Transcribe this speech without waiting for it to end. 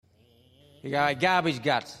You go, garbage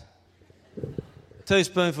guts. 2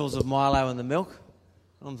 spoonfuls of Milo in the milk.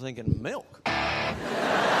 I'm thinking, milk?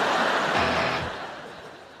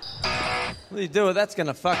 What do you do with that's going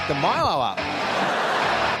to fuck the Milo up?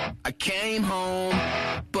 I came home,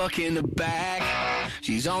 buck in the back.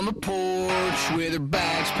 She's on the porch with her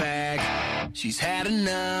bags packed. She's had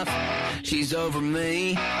enough, she's over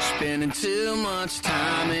me, spending too much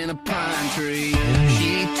time in a pine tree.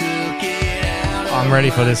 She took it out of I'm ready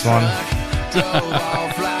for this one. Drove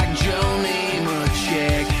off like Joni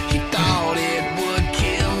Machek. She thought it would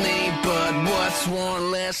kill me, but what's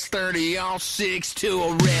one less 30-06 to a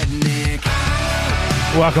redneck?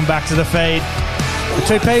 Welcome back to the feed. The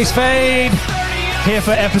two-piece feed. Here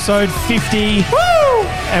for episode 50. Woo!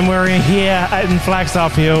 And we're here in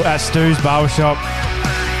Flagstaff Hill at Stu's Barbershop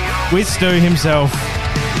with Stu himself.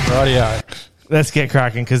 Rightio. Let's get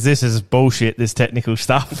cracking because this is bullshit, this technical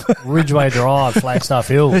stuff. Ridgeway Drive, Flagstaff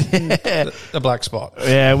Hill. The black spot.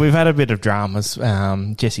 Yeah, we've had a bit of dramas.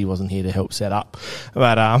 Jesse wasn't here to help set up,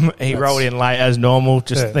 but he rolled in late as normal.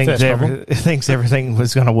 Just thinks everything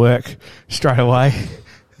was going to work straight away.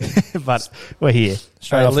 But we're here.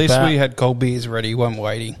 At least we had cold beers ready, weren't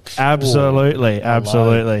waiting. Absolutely,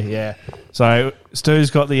 yeah. So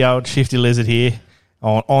Stu's got the old shifty lizard here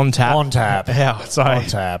on tap. On tap. Yeah, so on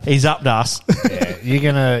tap. He's up to us. Yeah,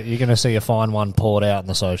 you're gonna see a fine one poured out in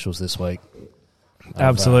the socials this week.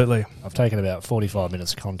 Absolutely. I've taken about 45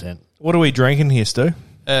 minutes of content. What are we drinking here, Stu?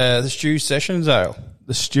 The Stew Sessions Ale.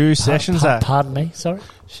 The Stew Sessions Ale. Pardon me, sorry?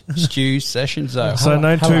 Stew Sessions Ale. So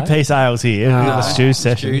no two-piece ales here. We've got the Stew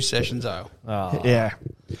Sessions. Stew Sessions Ale. Oh. Yeah.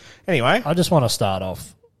 Anyway. I just want to start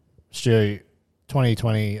off. Stu,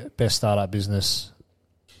 2020 best startup business,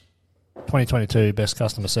 2022 best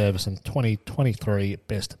customer service, and 2023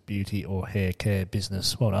 best beauty or hair care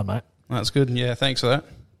business. Well done, mate. That's good. Yeah, thanks for that.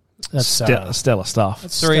 That's stellar stuff.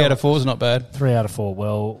 3 out of 4 is not bad. 3 out of 4.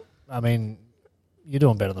 Well, I mean, you're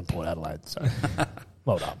doing better than Port Adelaide, so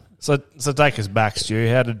well done. So take us back, Stu.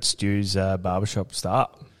 How did Stu's barbershop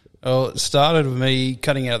start? Well, it started with me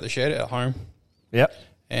cutting out the shed at home. Yep.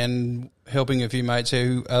 And helping a few mates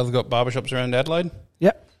who have got barbershops around Adelaide.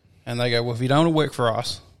 Yep. And they go, well, if you don't want to work for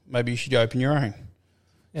us, maybe you should open your own.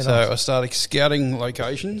 Yeah, so nice. I started scouting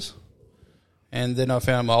locations, and then I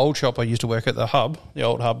found my old shop. I used to work at the Hub, the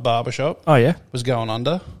old Hub barbershop. Oh, yeah? Was going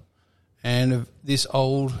under, and this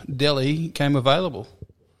old deli came available.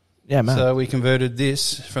 Yeah, man. So we converted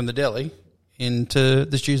this from the deli into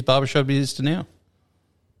the Stu's Barbershop it is to now.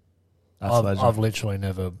 I've literally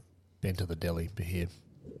never been to the deli here.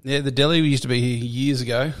 Yeah, the deli used to be here years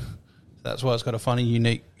ago. That's why it's got a funny,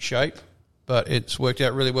 unique shape, but it's worked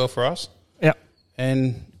out really well for us. Yep.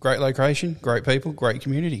 And great location, great people, great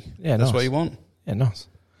community. Yeah, that's nice. what you want. Yeah, nice.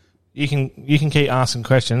 You can keep asking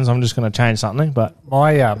questions. I'm just going to change something, but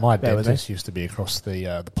my dentist used to be across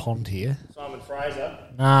the pond here. Simon Fraser.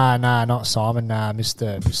 Nah, not Simon. Nah,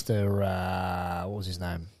 Mr. What was his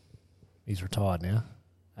name? He's retired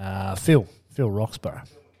now. Phil Roxburgh.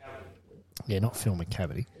 Yeah, not Phil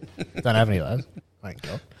McCavity. Don't have any of those. Thank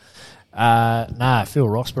God. Phil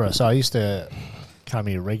Roxburgh. So I used to come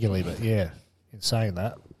here regularly, but yeah, in saying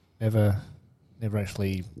that, never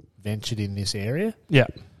actually ventured in this area. Yeah,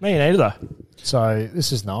 me neither. So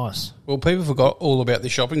this is nice. Well, people forgot all about the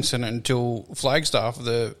shopping centre until Flagstaff,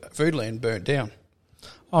 the Foodland, burnt down.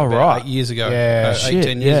 Oh, about right. 8 years ago. Yeah,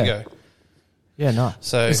 10 years ago. Yeah, nice.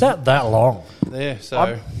 So Is that long? yeah,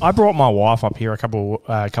 so I brought my wife up here a couple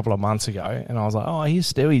of months ago, and I was like, "Oh, here's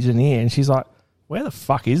Stewie's in here," and she's like, "Where the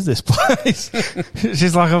fuck is this place?"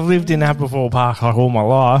 She's like, "I've lived in Haverford Park like all my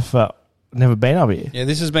life, but never been up here." yeah,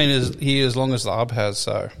 this has been here as long as the Hub has,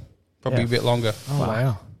 so probably Yeah. a bit longer. Oh,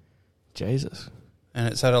 wow. Jesus. And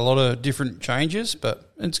it's had a lot of different changes, but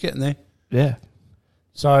it's getting there. Yeah.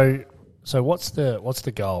 So what's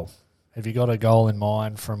the goal? Have you got a goal in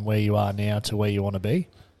mind from where you are now to where you want to be?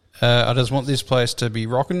 I just want this place to be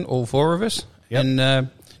rocking, all 4 of us, and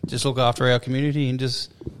just look after our community and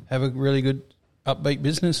just have a really good upbeat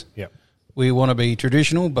business. Yep. We want to be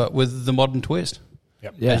traditional, but with the modern twist.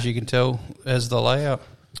 Yep. Yeah. As you can tell, as the layout.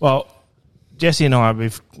 Well, Jesse and I,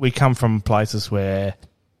 we come from places where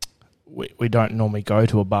we don't normally go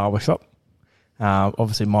to a barber shop.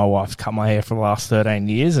 Obviously, my wife's cut my hair for the last 13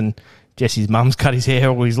 years, and Jesse's mum's cut his hair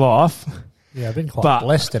all his life. Yeah, I've been quite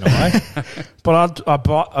blessed in a way. But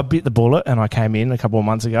I bit the bullet, and I came in a couple of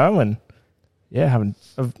months ago, and yeah,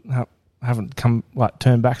 haven't come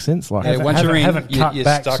turned back since. Yeah, once you're in, you're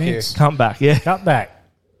back stuck here. since. Come back, yeah. Cut back.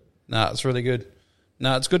 No, it's really good.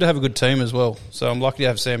 No, it's good to have a good team as well. So I'm lucky to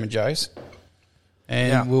have Sam and Jace.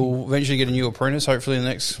 And we'll eventually get a new apprentice, hopefully in the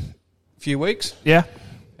next few weeks. Yeah.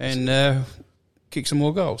 And kick some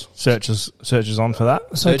more goals. Searches on for that.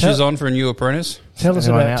 So Search is on for a new apprentice. Tell us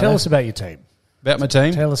Anyone about out tell there? us about your team. About my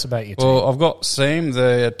team. Tell us about your team. Well, I've got Sam,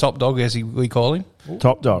 the top dog, as we call him.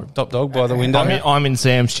 Top dog. Top dog by the window. I'm in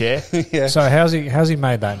Sam's chair. Yeah. So how's he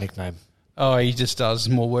made that nickname? Oh, he just does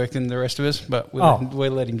more work than the rest of us, but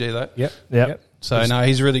we'll let him do that. Yep. So, no,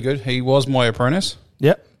 he's really good. He was my apprentice,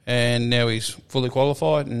 Yep. and now he's fully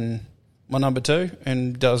qualified and my number 2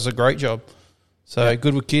 and does a great job. So,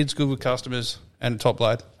 good with kids, good with customers, and a top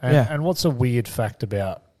lad. And, Yeah. and what's a weird fact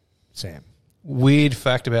about Sam? Weird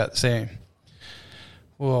fact about Sam.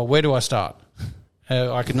 Well, where do I start?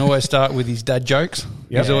 I can always start with his dad jokes.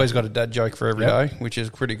 Yep. He's always got a dad joke for every Yep. day, which is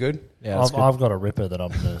pretty good. Yeah, I've got a ripper that I'm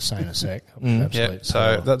going to say in a sec. Yeah, Absolute so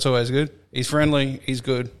power. that's always good. He's friendly, he's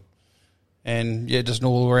good, and just an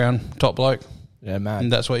all-around top bloke, Yeah, and man.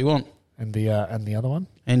 that's what you want. and the other one.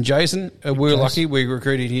 And Jason, we were Jason. lucky. We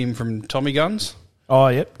recruited him from Tommy Guns. Oh,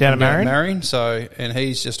 yep. Down at Marion. Marion. So, and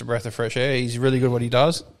he's just a breath of fresh air. He's really good at what he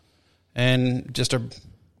does, and just a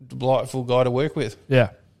delightful guy to work with.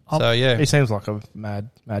 Yeah. So yeah, He seems like a mad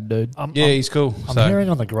dude. he's cool. I'm So hearing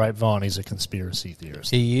on the grapevine he's a conspiracy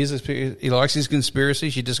theorist. he is. He likes his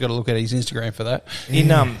conspiracies. You just got to look at his Instagram for that.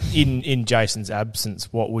 In Jason's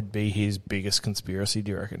absence, what would be his biggest conspiracy,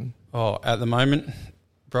 do you reckon? Oh, at the moment,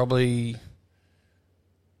 probably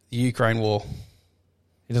the Ukraine war.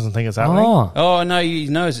 He doesn't think it's happening? Oh, Oh no, he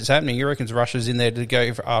knows it's happening. He reckons Russia's in there to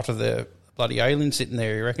go after the bloody aliens sitting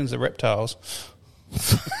there. He reckons the reptiles.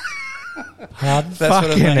 pardon? That's what I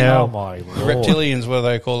Fucking mean. hell. Oh my The lord! reptilians, what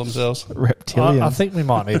they call themselves. Reptilian. I think we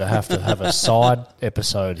might need to have a side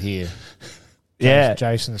episode here. yeah.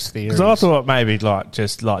 Jason's theories. Because I thought maybe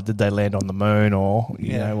did they land on the moon or,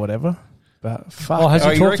 you know, whatever. But fuck. Oh, has Oh,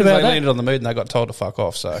 he he talked reckons about they that? landed on the moon and they got told to fuck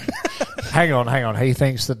off. So Hang on. He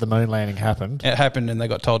thinks that the moon landing happened it happened and they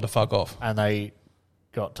got told to fuck off. and they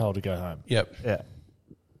got told to go home. Yep. yeah.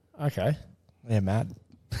 Okay, Yeah, mad.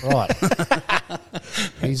 right.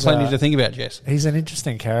 He's Plenty to think about, Jess. He's an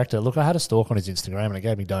interesting character. Look, I had a stalk on his Instagram and it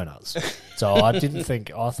gave me donuts. So I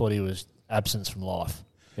thought he was absence from life.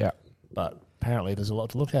 Yeah. But apparently there's a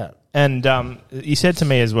lot to look at. And you said to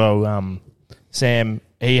me as well, Sam,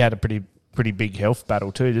 he had a pretty big health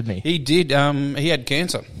battle too, didn't he? He did. He had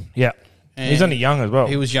cancer. Yeah. And He's only young as well.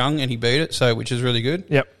 He was young and he beat it, so which is really good.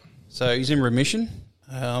 Yep. So he's in remission,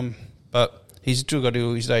 but he's still got to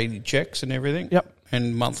do his daily checks and everything. Yep.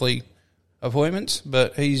 And monthly appointments,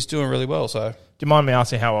 but he's doing really well. So Do you mind me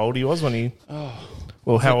asking how old he was when he...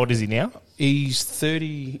 Well, how old is he now? he's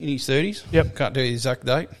 30 in his 30s. Yep. Can't do the exact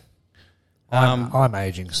date. I'm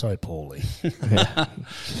aging so poorly.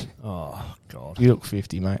 Oh, God. You look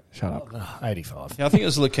 50, mate. Shut up. 85. Yeah, I think it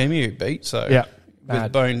was leukemia he beat. So Yeah.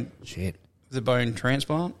 with Shit. the bone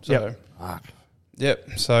transplant. So Yep. Fuck. yep.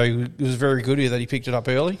 So it was very good that he picked it up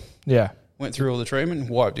early. Yeah. Went through all the treatment,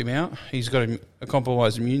 wiped him out. He's got a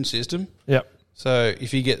compromised immune system. Yep. So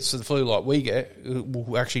if he gets the flu like we get, it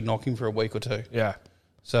will actually knock him for a week or two. Yeah.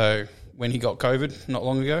 So when he got COVID not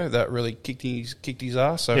long ago, that really kicked his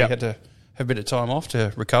ass. So Yep. he had to have a bit of time off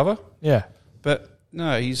to recover. Yeah. But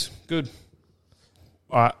no, he's good.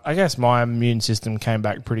 I guess my immune system came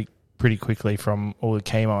back pretty quickly from all the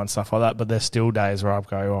chemo and stuff like that, but there's still days where I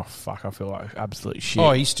go, oh, fuck, I feel like absolute shit.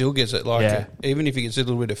 Oh, he still gets it. Like Yeah. even if he gets a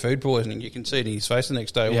little bit of food poisoning, you can see it in his face the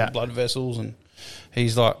next day, all Yeah. the blood vessels, and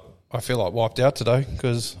he's like, I feel like wiped out today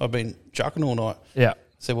because I've been chucking all night. Yeah.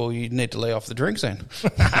 So, well, you need to lay off the drinks then.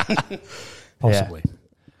 Possibly.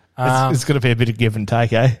 It's going to be a bit of give and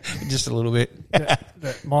take, eh? Just a little bit.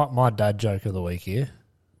 My dad joke of the week here.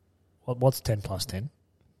 What's 10 plus 10?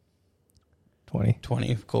 20.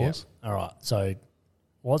 20, of course. All right. So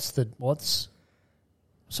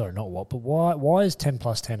sorry, not what, but why is 10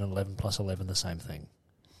 plus 10 and 11 plus 11 the same thing?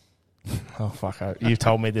 Oh, fuck. You've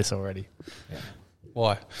told me this already.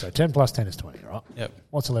 Why? So 10 plus 10 is 20, right? Yep.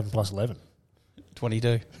 What's 11 plus 11?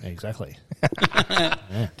 22. Exactly.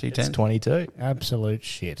 It's 210. 22. Absolute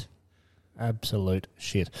shit.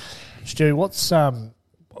 Stu,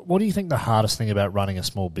 what do you think the hardest thing about running a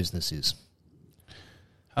small business is?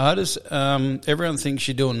 Hardest, everyone thinks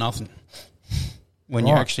you're doing nothing when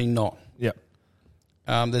you're Right. actually not. Yep.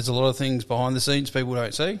 There's a lot of things behind the scenes people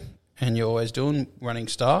don't see, and you're always doing running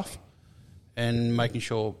staff and making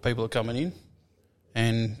sure people are coming in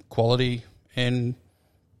and quality and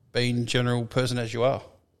being general person as you are.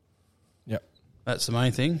 Yep. That's the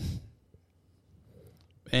main thing.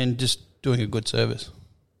 And just doing a good service.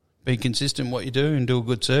 Be consistent in what you do and do a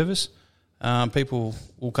good service. People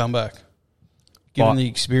will come back. Give them the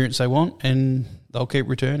experience they want and they'll keep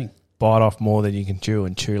returning. Bite off more than you can chew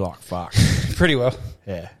and chew like fuck. Pretty well.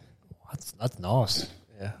 Yeah. That's nice.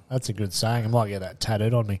 Yeah, that's a good saying. I might get that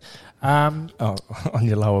tattooed on me. Oh, on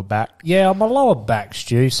your lower back. Yeah, on my lower back,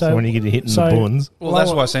 Stu. So when you get hit in the buns. Well,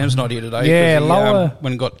 that's why Sam's not here today. Yeah, 'cause he, lower-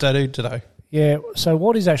 went and got tattooed today. Yeah, so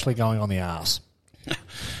what is actually going on the arse?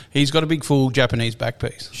 He's got a big full Japanese back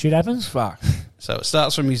piece. Shit happens? Fuck. So it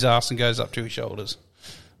starts from his ass and goes up to his shoulders.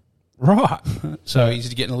 Right. So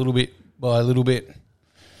he's getting a little bit by a little bit,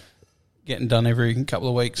 getting done every couple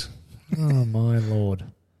of weeks. Oh, my Lord.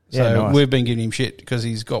 So Yeah, nice. we've been giving him shit because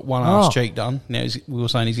he's got one arse Oh. cheek done. Now we were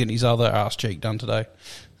saying he's getting his other arse cheek done today.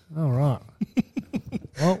 All right.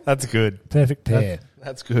 Well, That's good. perfect pair.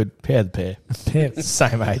 That's good. Pair the pair. Pair.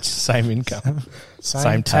 Same age, same income.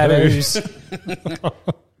 Same tattoo. tattoos.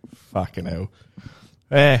 Fucking hell.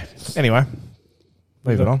 Yeah. Anyway,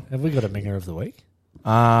 moving on. Have we got a minger of the week?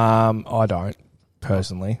 I don't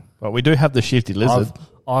personally, but we do have the shifty lizard.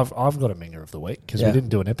 I've got a minger of the week because Yeah. we didn't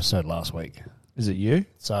do an episode last week. Is it you?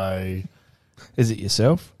 So Is it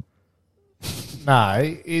yourself? no,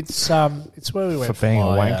 it's where we went For being a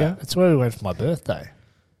my, wanker? it's where we went for my birthday.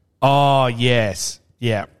 Oh yes,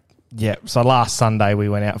 yeah. So last Sunday we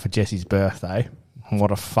went out for Jesse's birthday.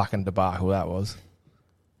 What a fucking debacle that was.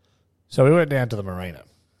 So we went down to the marina.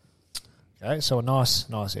 Okay, so a nice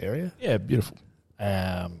area. Yeah, beautiful.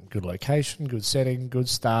 Good location, good setting, good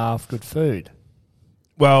staff, good food.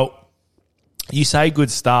 Well, you say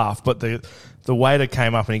good staff, but the waiter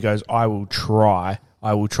came up and he goes, I will try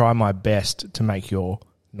my best to make your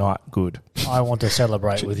night good. I want to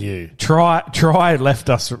celebrate with you. Try left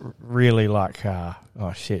us really like,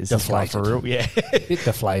 oh shit, is this like for Deflated. real? Yeah. Bit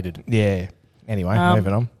deflated. Yeah. Anyway,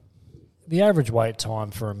 moving on. The average wait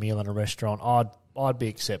time for a meal in a restaurant, I'd be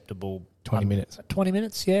acceptable. 20 minutes. 20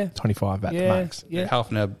 minutes, yeah. 25 at the Yeah, max. yeah.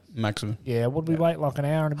 Half an hour maximum. Yeah, would we wait like an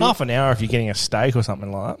hour and a bit? Half an hour if you're getting a steak or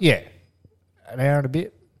something like that. Yeah. An hour and a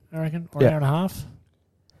bit, I reckon, or Yeah. an hour and a half.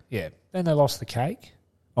 Yeah. Then they lost the cake.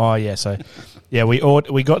 Oh yeah, so yeah, we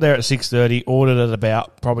got there at 6:30, ordered at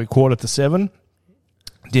about probably 6:45.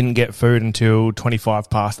 Didn't get food until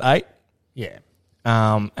 8:25. Yeah.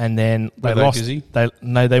 And then they Were they lost. busy?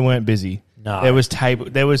 They weren't busy. No. There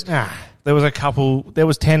was a couple. There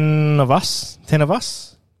was 10 of us, 8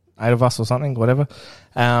 of us or something, whatever.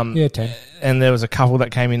 Yeah, 10. And there was a couple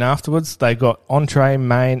that came in afterwards. They got entree,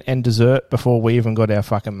 main, and dessert before we even got our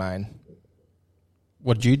fucking main.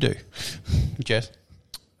 What did you do, Jess?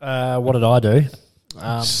 What did I do?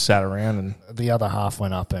 Sat around and The other half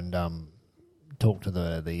went up and talked to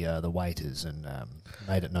the waiters and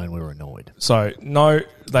made it known we were annoyed. so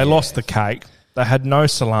they lost the cake. They had no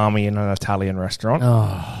salami in an Italian restaurant.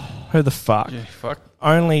 Oh, Who the fuck? Yeah, fuck.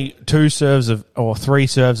 Only 3 serves of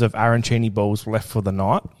arancini balls left for the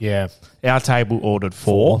night. yeah. Our table ordered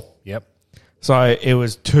 4. Yep. So it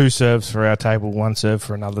was 2 serves for our table, 1 serve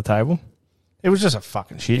for another table. It was just a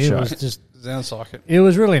fucking shit It show. was just. Sounds like it. It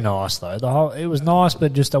was really nice though. It was nice,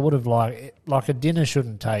 but just I would have like a dinner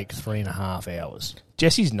shouldn't take 3.5 hours.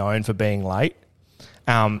 Jesse's known for being late.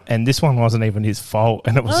 And this one wasn't even his fault.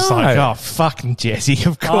 And it was just No. like, oh, fucking Jesse,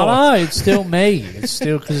 of course. I know, it's still me. It's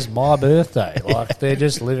still because it's my birthday. Like, they're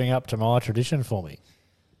just living up to my tradition for me.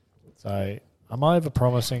 So, I'm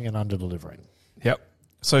over-promising and under-delivering. Yep.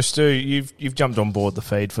 So, Stu, you've jumped on board the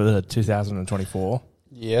feed for the 2024.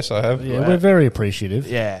 Yes, I have. Yeah, we're very appreciative.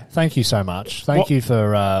 Yeah. Thank you so much. Thank you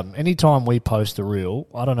for anytime we post a reel,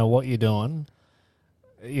 I don't know what you're doing.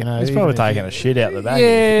 You know, He's even probably if taking you- a shit out the bag.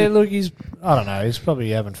 Yeah, look, I don't know, he's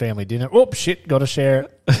probably having family dinner. Oops, shit, got to share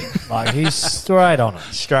it. Like, he's straight on it.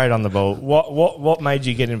 Straight on the ball. What made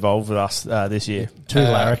you get involved with us this year? 2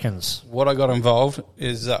 larrikins. What I got involved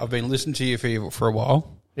is I've been listening to you for a while,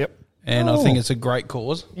 Yep. and Oh. I think it's a great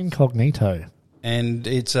cause, Incognito. and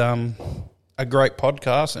it's a great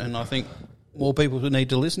podcast, and I think more people need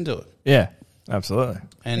to listen to it. Yeah, absolutely.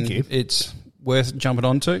 And Thank you. it's worth jumping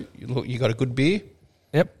onto. Look, you got a good beer,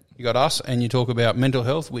 Yep. you got us, and you talk about mental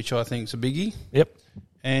health, which I think is a biggie, Yep.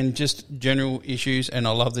 and just general issues. And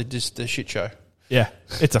I love the shit show. Yeah,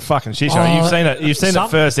 it's a fucking shit show. Oh, You've seen it. You've seen some-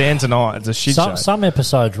 it firsthand tonight. It's a shit show. Some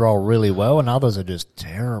episodes roll really well and others are just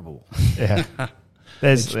terrible. Yeah.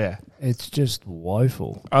 Yeah. It's just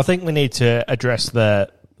woeful. I think we need to address the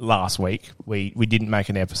last week. We didn't make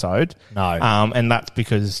an episode. No. And that's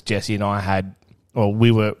because Jesse and I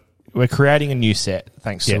we're creating a new set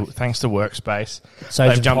thanks to Workspace. Sage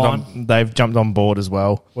They've and jumped on board as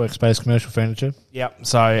well. Workspace commercial furniture. Yep.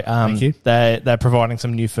 So Thank you. they're providing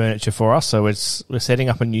some new furniture for us. So we're setting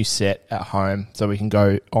up a new set at home so we can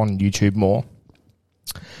go on YouTube more.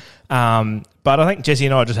 But I think Jesse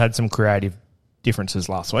and I just had some creative differences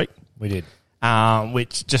last week, We did.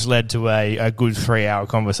 which just led to a good 3-hour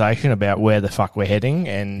conversation about where the fuck we're heading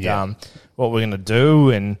and Yeah. what we're going to do.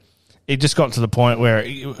 And it just got to the point where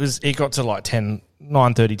it got to like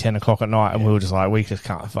 9:30, 10 o'clock at night, and we were just like, we just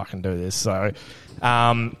can't fucking do this. So,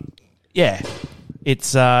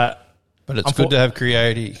 it's. But it's good to have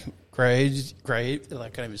creative. I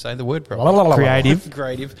can't even say the word properly.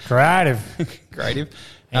 Creative. Creative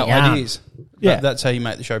ideas. Yeah. That's how you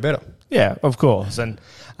make the show better. Yeah, of course. And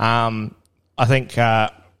I think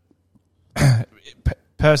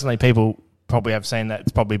personally, people probably have seen that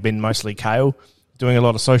it's probably been mostly Kale doing a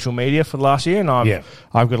lot of social media for the last year, and I've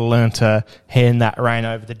got to learn to hand that rein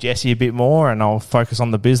over to Jesse a bit more, and I'll focus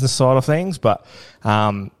on the business side of things. But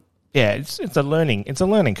it's a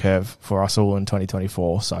learning curve for us all in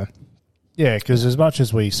 2024. So yeah, because as much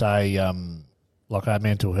as we say like our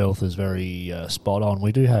mental health is very spot on,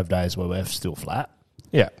 we do have days where we're still flat.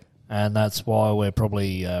 yeah, And that's why we're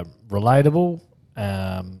probably relatable,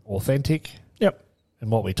 authentic yep, in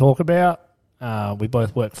what we talk about. We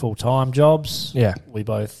both work full-time jobs. yeah. We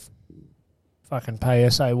both fucking pay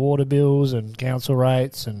SA water bills and council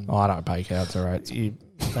rates. And I don't pay council rates. you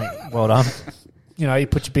think, well done. You know, you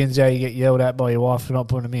put your bins out, you get yelled at by your wife for not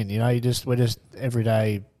putting them in. You know, we're just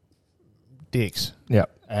everyday dicks.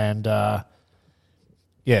 Yep. And,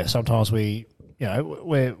 sometimes we're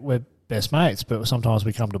best mates, but sometimes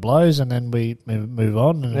we come to blows and then we move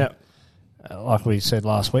on. And Yep. like we said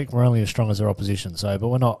last week, we're only as strong as our opposition. So, but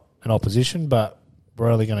we're not an opposition, but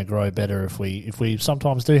we're only going to grow better if we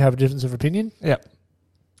sometimes do have a difference of opinion. Yep.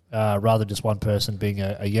 Rather just one person being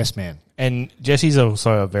a yes man. And Jesse's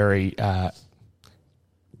also a very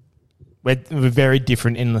we're very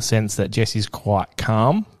different in the sense that Jesse's quite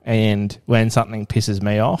calm, and when something pisses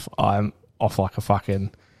me off, I'm off like a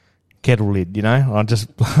fucking kettle lid, you know? I'll just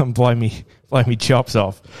blow me chops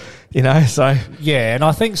off, you know? So Yeah, and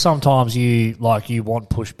I think sometimes you want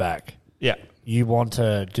pushback. yeah, You want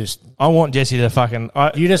to just I want Jesse to fucking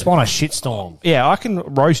you just want a shitstorm. yeah, I can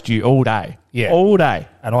roast you all day, Yeah. all day,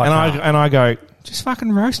 And I I go, just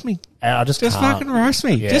fucking roast me, And I just can't. fucking roast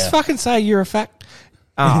me, Yeah. just fucking say you're a fat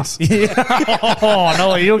ass. Oh, I know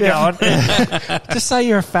where you're going. Just say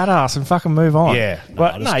you're a fat ass and fucking move on. Yeah.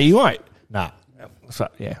 But no, you won't. Nah. So,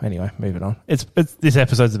 yeah, anyway, moving on. It's this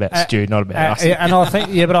episode's about Stu, not about us. And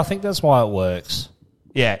I think that's why it works.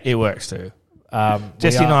 Yeah, it works too. We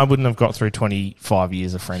Jesse and are- I wouldn't have got through 25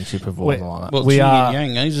 years of friendship if it wasn't like that. Well, We it's yin are-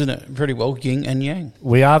 and yang, isn't it? Pretty well yin and yang.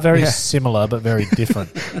 We are very Yeah. similar but very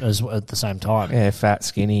different at the same time. Yeah, fat,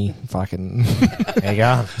 skinny, fucking There you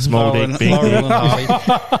go. small dick, big Laurel dick,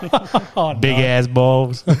 and Hardy. big ass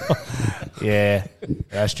balls. Yeah,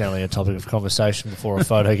 that's generally a topic of conversation before a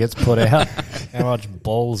photo gets put out. How much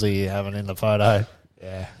balls are you having in the photo?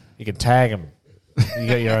 Yeah, You can tag them. You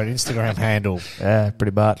got your own Instagram handle. yeah,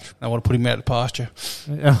 pretty much. I want to put him out of pasture.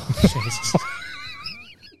 Oh, Jesus.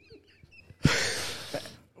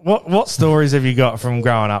 What stories have you got from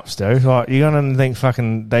growing up, Stu? Like, you got anything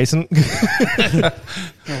fucking decent?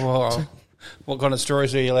 Well, what kind of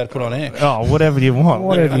stories are you allowed to put on air? Oh, whatever you want.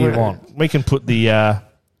 Whatever you want. We can put the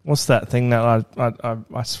what's that thing that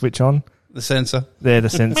I switch on? The censor. There, the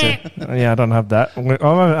sensor. Yeah, I don't have that.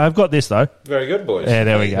 I've got this though. Very good, boys. Yeah,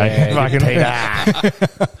 there we go.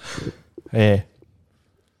 Yeah.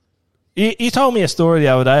 You told me a story the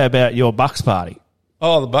other day about your Bucks party.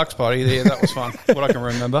 Oh, the Bucks party. Yeah, that was fun. What I can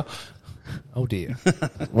remember. Oh, dear.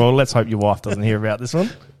 Well, let's hope your wife doesn't hear about this one.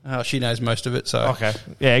 She knows most of it, so. Okay.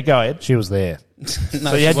 Yeah, go ahead. She was there.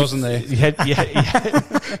 No, she wasn't there. You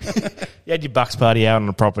had your Bucks party out on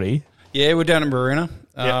the property. Yeah, we're down in Marina,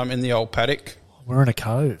 Yep. in the old paddock. We're in a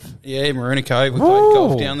cove. Yeah, Marina Cove. We played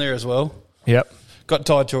golf down there as well. Yep. Got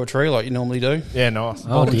tied to a tree like you normally do. Yeah, nice.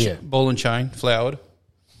 Oh, dear. Ball and chain, flowered,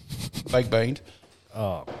 baked beaned,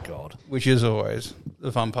 Oh, God. which is always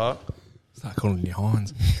the fun part. Start calling you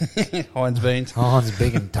Heinz. Heinz beans. Heinz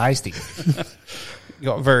big and tasty.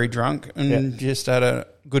 Got very drunk and just had a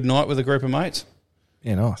good night with a group of mates.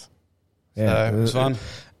 Yeah, nice. So it was fun.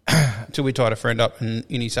 Until we tied a friend up in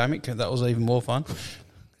his hammock. That was even more fun.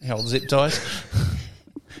 The old zip ties.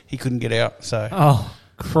 He couldn't get out, so Oh,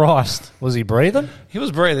 Christ. Was he breathing? he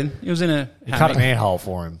was breathing. He was in a You cut hammock. an air hole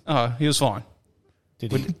for him. Oh, he was fine.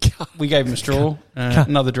 Did he? We gave him a straw,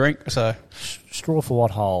 another drink. So Straw for what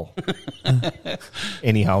hole?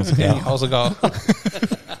 Any holes. yeah, I was a goal.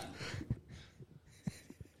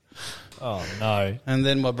 Oh, no. And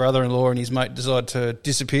then my brother-in-law and his mate decided to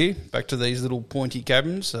disappear back to these little pointy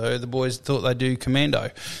cabins. So the boys thought they'd do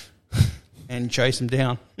commando and chase them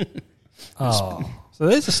down. Oh. So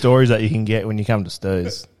there's the stories that you can get when you come to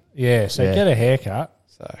Stu's. Yeah, so Yeah. get a haircut.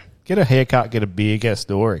 So Get a haircut, get a beer, get a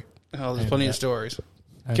story. there's plenty of stories.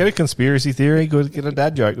 Get a conspiracy theory, get a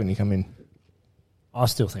dad joke when you come in. I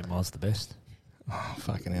still think mine's the best. Oh,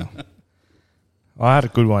 fucking hell. I had a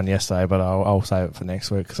good one yesterday, but I'll save it for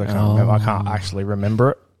next week because I can't remember. I can't actually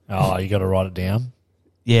remember it. Oh, you got to write it down.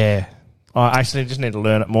 Yeah. I actually just need to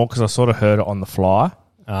learn it more because I sort of heard it on the fly.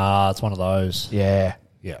 It's one of those. Yeah.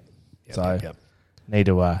 Yep. So need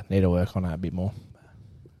to work on that a bit more.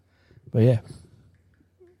 But yeah.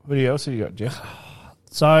 What else have you got, Jeff?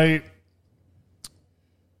 So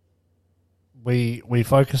we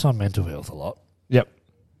focus on mental health a lot. Yep.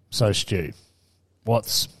 So Stu,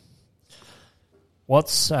 what's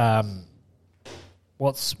your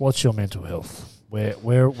mental health?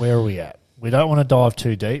 Where are we at? We don't want to dive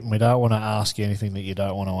too deep, and we don't want to ask you anything that you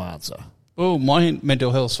don't want to answer. Well, my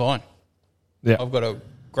mental health's fine. Yeah. I've got a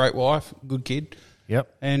great wife, good kid.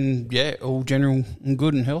 Yep. And all general and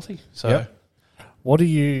good and healthy. So Yep. What do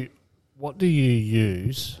you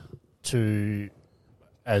use to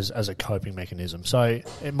as a coping mechanism? So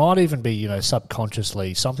it might even be,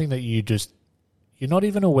 subconsciously something that you're not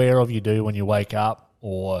even aware of you do when you wake up,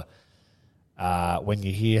 or when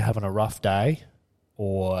you're here having a rough day,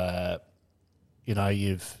 or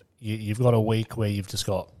you've got a week where you've just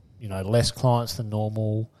got less clients than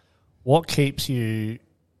normal. What keeps you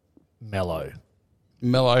mellow?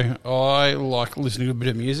 Mellow. I like listening to a bit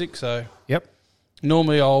of music, so Yep.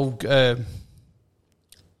 normally I'll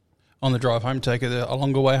on the drive home take a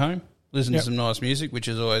longer way home, listen to some nice music, which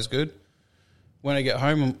is always good. When I get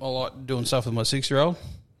home, I like doing stuff with my 6-year-old.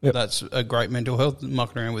 Yep. That's a great mental health,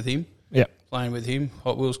 mucking around with him, playing with him,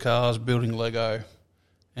 Hot Wheels cars, building Lego,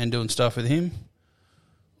 and doing stuff with him.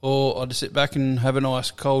 Or I just sit back and have a nice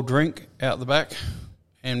cold drink out the back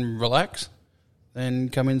and relax, then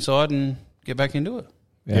come inside and get back into it.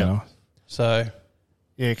 Yeah. So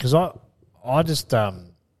Yeah, because I just admire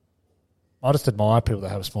people that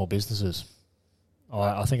have small businesses.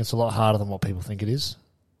 I think it's a lot harder than what people think it is.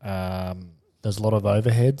 There's a lot of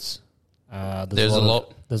overheads. There's a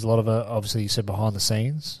lot of obviously you said behind the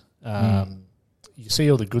scenes. You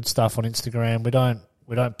see all the good stuff on Instagram. We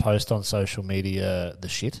don't post on social media the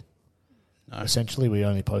shit. No. Essentially, we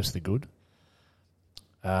only post the good.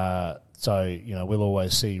 So, we'll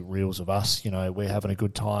always see reels of us. We're having a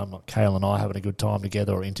good time, like Kale and I having a good time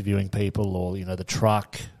together, or interviewing people, or, the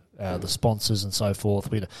truck, the sponsors and so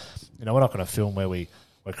forth. We're not going to film where we're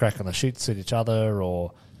cracking the shits at each other,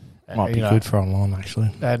 or... Might be good for online,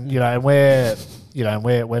 actually. And, and we're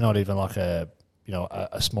not even like a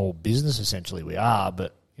small business, essentially. We are,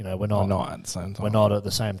 but, we're not at the same time. We're not at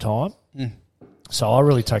the same time. So I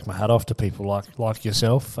really take my hat off to people like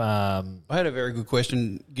yourself. I had a very good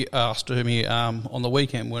question asked to me on the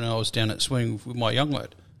weekend when I was down at Swing with my young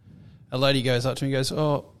lad. A lady goes up to me and goes,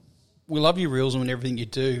 "Oh, we love your reels and everything you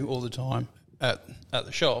do all the time at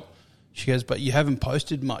the shop." She goes, "But you haven't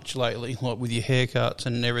posted much lately, like with your haircuts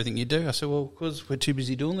and everything you do." I said, "Well, because we're too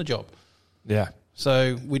busy doing the job." Yeah.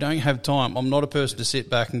 So we don't have time. I'm not a person to sit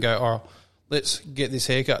back and go, "Oh, let's get this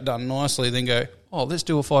haircut done nicely," then go, "Oh, let's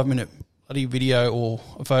do a 5-minute bloody video or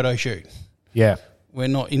a photo shoot." Yeah. We're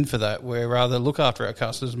not in for that. We're rather look after our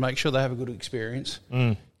customers, make sure they have a good experience,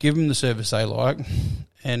 give them the service they like,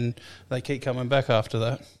 and they keep coming back after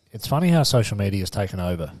that. It's funny how social media has taken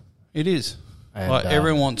over. It is. And, like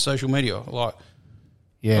everyone wants social media. Like,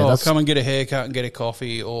 come and get a haircut and get a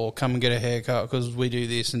coffee, or come and get a haircut because we do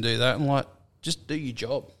this and do that. And like, just do your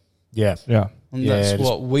job. Yeah. Yeah. And that's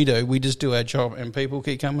what we do. We just do our job, and people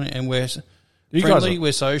keep coming, and we're friendly,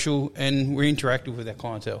 we're social, and we're interactive with our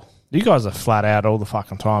clientele. You guys are flat out all the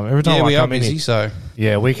fucking time. Every time we I are come in busy, here, so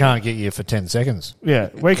Yeah, we can't get you for 10 seconds. yeah,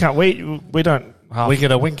 we can't. We don't. We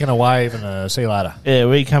get a wink and a wave and a see you later. Yeah,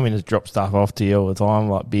 we come in to drop stuff off to you all the time,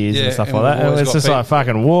 like beers and stuff and like that. we've And always it's got just like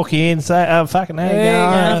fucking walk in, say, fucking how you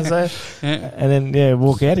going? And then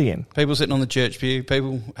walk out again. people sitting on the church pew,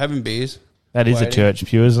 people having beers. That is a Waiting. church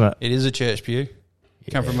pew, isn't it? It is a church pew.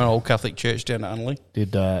 Come from an old Catholic church down at Unley.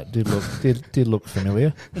 Did look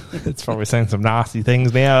familiar. It's probably seen some nasty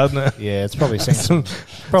things now, isn't it? Yeah, it's probably seen some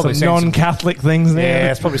seen non-Catholic things now.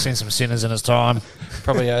 Yeah, it's probably seen some sinners in its time.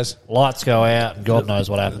 Probably has. Lights go out, and God knows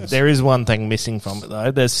what happens. There is one thing missing from it,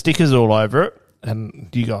 though. There's stickers all over it, and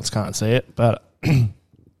you guys can't see it, but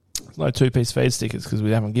there's no two-piece feed stickers because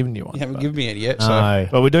we haven't given you one. You haven't given me any yet. No.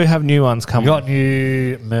 But we do have new ones We coming. got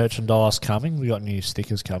new merchandise coming. We got new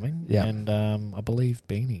stickers coming. Yeah. And I believe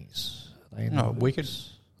beanies. Wicked.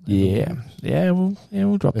 Yeah,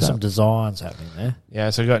 we'll drop There's that. some designs happening there. Yeah,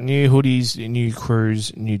 so we got new hoodies, new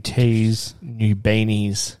crews, new tees, new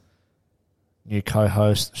beanies, New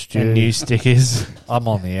co-host, Stu. and new stickers. I'm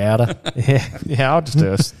on the outer. Yeah, I'll just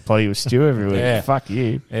do a play with Stu every week. Yeah. Fuck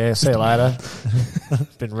you. Yeah, see you later.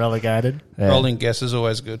 Been relegated. Yeah. Rolling guess is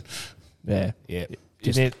always good. Yeah. Yeah.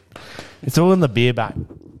 It's all in the beer back.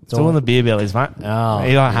 It's all in the beer bellies, mate. Oh,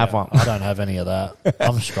 You don't have one. I don't have any of that.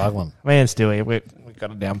 I'm struggling. Me and Stewie, we've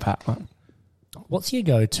got it down pat, mate. What's your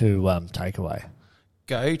go-to takeaway?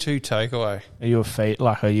 Go to takeaway. Are you a feet?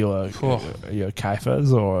 Like, are you a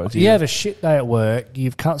kafers or? You have a shit day at work,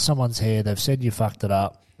 you've cut someone's hair, they've said you fucked it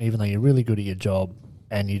up, even though you're really good at your job,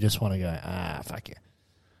 and you just want to go, fuck you.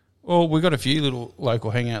 Well, we've got a few little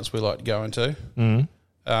local hangouts we like going to. Mm.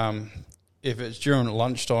 If it's during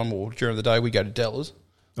lunchtime or during the day, we go to Della's.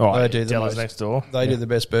 Oh, They do the Della's most- next door. They do the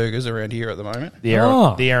best burgers around here at the moment. The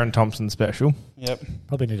Aaron Thompson special. Yep.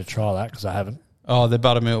 Probably need to try that because I haven't. Oh, the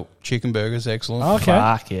buttermilk chicken burgers, excellent. Okay.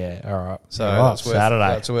 Fuck yeah! All right. So All right, that's worth, Saturday.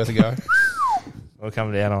 That's worth a go. We're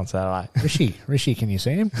coming down on Saturday. Rishi, can you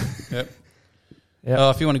see him? Yep.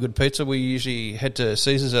 Yep. If you want a good pizza, we usually head to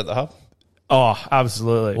Caesar's at the hub. Oh,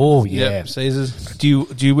 absolutely. Oh, yeah. Yep, Caesar's. Do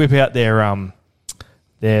you whip out their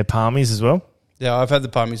palmies as well? Yeah, I've had the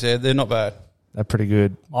pummies there. They're not bad. They're pretty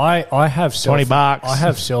good. I have $20. I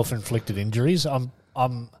have self-inflicted injuries. I'm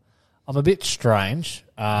a bit strange.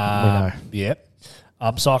 know. Yeah.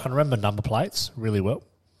 So I can remember number plates really well.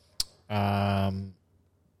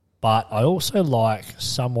 But I also like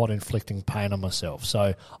somewhat inflicting pain on myself.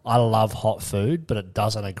 So I love hot food, but it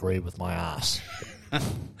doesn't agree with my ass.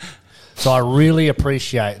 So I really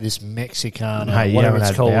appreciate this Mexican, Hey, you whatever haven't it's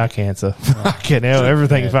had called. bowel cancer. Fucking hell,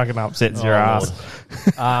 everything fucking upsets your ass.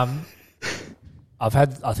 I've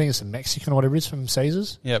had, I think it's a Mexican or whatever it is from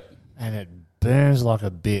Caesar's, Yep. and it burns like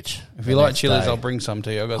a bitch. If you like chilies, I'll bring some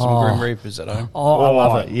to you. I've got some Grim Reapers at home. Oh, I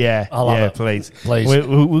love it. Yeah, I love it. please. Please.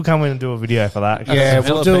 We'll come in and do a video for that. Yeah,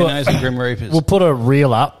 Some we'll do jalapenos it. and Grim Reapers. We'll put a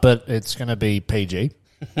reel up, but it's going to be PG.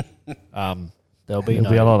 There'll be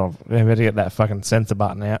There'll be a lot of. We better get that fucking censor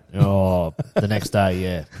button out. Oh, the next day,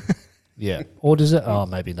 yeah. Yeah. Or does it? Oh,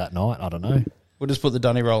 maybe that night. I don't know. We'll just put the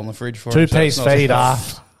dunny roll in the fridge for Two-piece him. So it's feed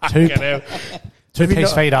not- after.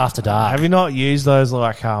 Two-piece feed after dark. Have you not used those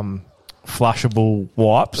like flushable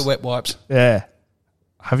wipes? The wet wipes. Yeah.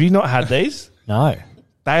 Have you not had these? No.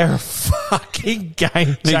 They are a fucking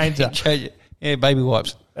game changer. Yeah, baby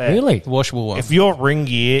wipes. Really? The washable one. If your ring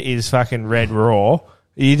gear is fucking red raw,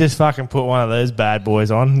 you just fucking put one of those bad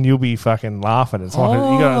boys on and you'll be fucking laughing. It's like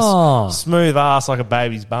you got a smooth ass like a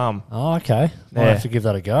baby's bum. Oh, okay. I'll Yeah. have to give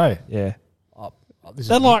that a go. Yeah. This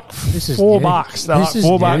They're is- like this is $4. new. They're This like is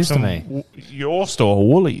 $4 news to from me. your store,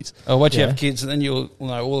 Woolies. Oh, once you Yeah. have kids, and then you'll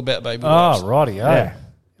know all about baby wipes. Oh, righty, Yeah.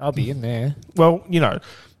 I'll be in there. Well,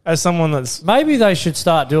 as someone that's Maybe they should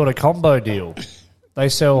start doing a combo deal. They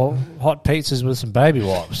sell hot pizzas with some baby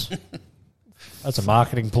wipes. That's a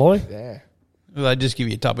marketing ploy. They just give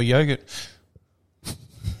you a tub of yogurt.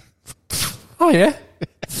 Oh, yeah.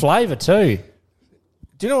 Flavour, too.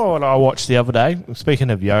 Do you know what I watched the other day?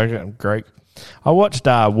 Speaking of yogurt and Greek, I watched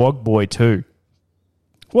Wog Boy 2.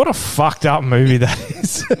 What a fucked up movie that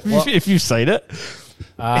is. if you've seen it.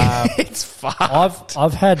 It's fucked.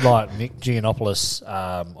 I've had like Nick Giannopoulos,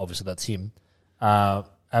 obviously that's him,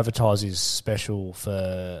 advertise his special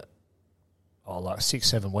for like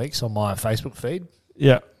 6-7 weeks on my Facebook feed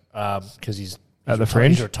Yeah. because he's At the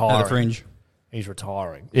Fringe? He's retiring. At the fringe. He's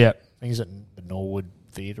retiring. Yeah. I think he's at the Norwood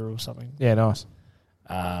Theatre or something. Yeah, nice.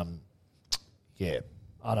 Yeah,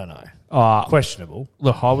 I don't know. Questionable.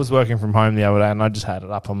 Look, I was working from home the other day and I just had it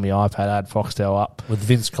up on my iPad. I had Foxtel up. With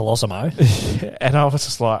Vince Colosimo. And I was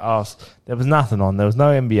just like, there was nothing on. There was no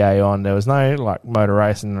NBA on. There was no like motor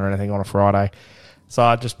racing or anything on a Friday. So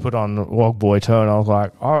I just put on Wog Boy 2 and I was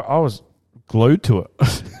like, I was glued to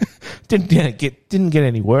it. didn't get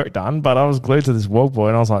any work done, but I was glued to this Wog Boy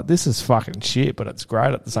and I was like, this is fucking shit, but it's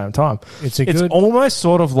great at the same time. It's almost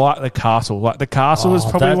sort of like The Castle. Like The Castle is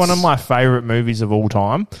probably one of that's- my favourite movies of all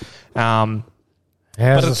time. How's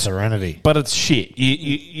the Serenity? But it's shit.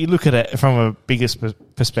 You look at it from a biggest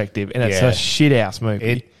perspective, and it's Yeah. a shit ass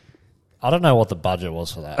movie. I don't know what the budget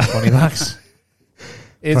was for that. $20.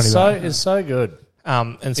 It's so good.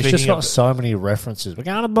 And It's speaking just got of, so many references. We're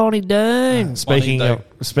going to Bonnie Doon. speaking of,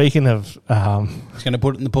 He's going to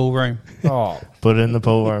put it in the pool room. Oh, put it in the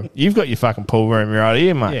pool room. You've got your fucking pool room right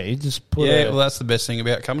here, mate. yeah, you just put Yeah, it. well, that's the best thing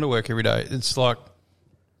about coming to work every day. It's like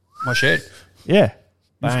my shed. Yeah.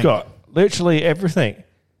 Bang. You've got literally everything.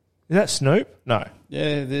 Is that Snoop? No.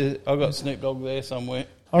 Yeah, I've got Snoop Dogg there somewhere.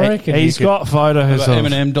 I reckon He's got photos I've got of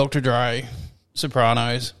Eminem, Dr. Dre,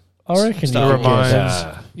 Sopranos. I reckon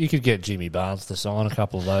Star you could get Jimmy Barnes to sign a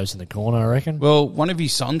couple of those in the corner. I reckon. Well, one of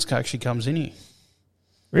his sons actually comes in here.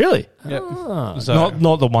 Really? Yep. Ah. So,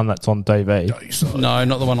 Not the one that's on TV. no,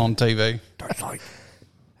 not the one on TV.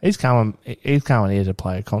 He's coming here to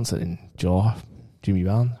play a concert in July. Jimmy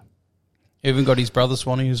Barnes. Even got his brother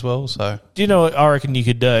Swanee as well. So Do you know what I reckon you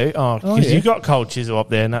could do? Because yeah. you've got Cold Chisel up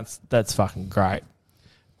there, and that's fucking great.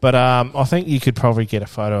 But I think you could probably get a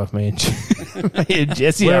photo of me and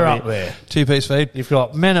Jesse. We're up there. 2-piece feed. You've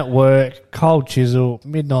got Men at Work, Cold Chisel,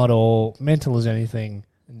 Midnight Oil, Mental as Anything,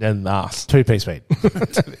 And then us. 2-piece feed.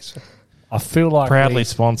 I feel like Proudly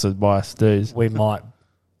sponsored by Stu's. we might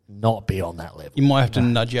not be on that level. You might have to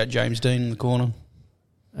nudge out James Dean in the corner.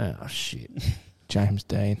 Oh, shit. James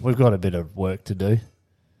Dean. We've got a bit of work to do.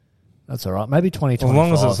 That's all right. Maybe 2025. As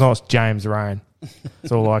long as it's not James Rain.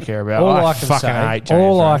 That's all I care about. All I I can fucking say, hate James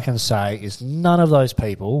all I Rain. can say is none of those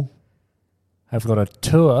people have got a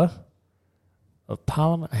tour of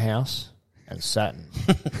Parliament House and sat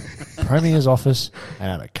in Premier's office and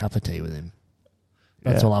had a cup of tea with him.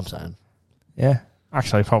 That's Yeah. all I'm saying. Yeah.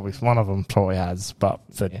 Actually, probably one of them probably has, but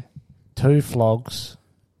For yeah. 2 flogs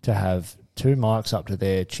to have 2 mics up to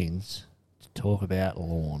their chins to talk about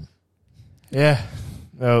lawn. Yeah.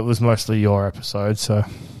 It was mostly your episode, so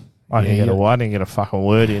I didn't get a fucking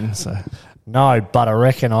word in. So No, but I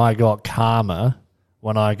reckon I got karma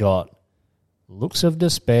when I got looks of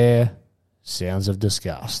despair, sounds of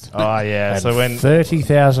disgust. oh yeah. And So when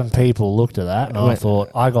 30,000 people looked at that, and I When-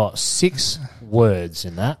 thought I got 6 words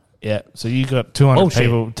in that. yeah, so you got 200 Bullshit.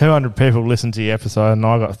 people. 200 people listened to your episode, and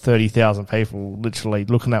I got 30,000 people literally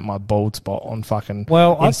looking at my bald spot on fucking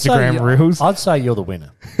Instagram reels. I'd say you're the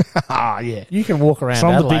winner. Ah, yeah. You can walk around So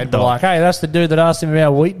I'm the Adelaide big and be dog. like, hey, that's the dude that asked him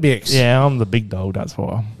about wheat bix. Yeah, I'm the big dog. That's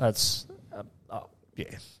why. That's, yeah,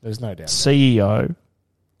 there's no doubt. CEO,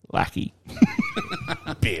 Lackey.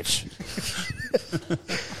 Bitch.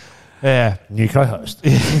 Yeah. New co-host.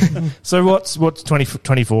 So what's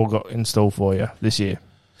 2024 got in store for you this year?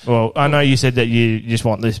 Well, I know you said that you just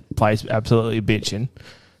want this place absolutely bitching,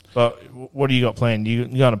 but what do you got planned? You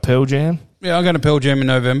going to Pearl Jam? Yeah, I'm going to Pearl Jam in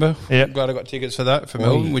November. Yeah. I'm glad I got tickets for that for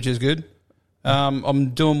Melbourne, which is good. I'm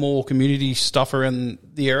doing more community stuff around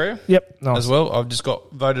the area Yep. Nice. as well. I've just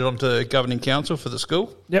got voted onto governing council for the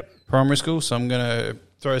school, Yep. primary school, so I'm going to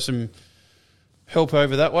throw some help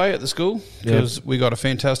over that way at the school because we got a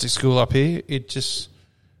fantastic school up here. It just,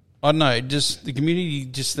 I don't know, the community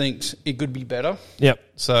just thinks it could be better. Yep.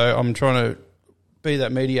 So I'm trying to be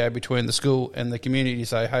that mediator between the school and the community to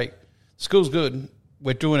say, hey, school's good,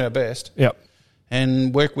 we're doing our best, Yep.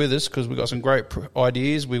 and work with us because we've got some great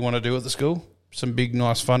ideas we want to do at the school. Some big,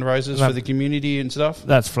 nice fundraisers for the community and stuff.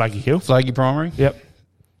 That's Flaggy Hill. Flaggy Primary. Yep.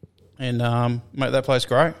 And make that place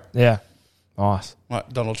great. Yeah. Nice. Like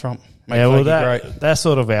Donald Trump. Make Yeah, well, Flaggy great. that's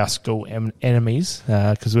sort of our school enemies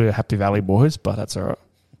because we're Happy Valley boys, but that's all right.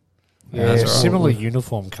 Yeah, that's all right. similar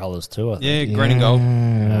uniform colours too, I think. Yeah, green and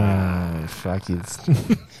gold. Fuck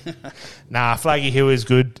it. Nah, Flaggy Hill is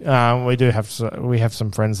good. We have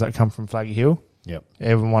some friends that come from Flaggy Hill. Yep.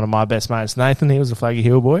 Even one of my best mates, Nathan, he was a Flaggy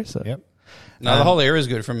Hill boy. So Yep. No, the whole area is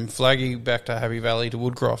good from Flaggy back to Happy Valley to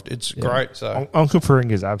Woodcroft. It's great. So Uncle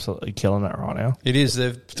Faring is absolutely killing it right now. it is.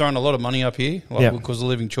 They've thrown a lot of money up here because of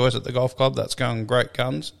Living Choice at the golf club. That's going great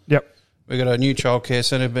guns. Yep. We've got a new childcare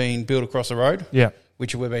centre being built across the road. Yeah.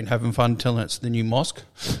 Which we've been having fun telling it's the new mosque.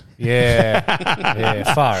 Yeah.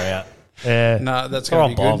 Yeah, far out. Yeah. No, that's They're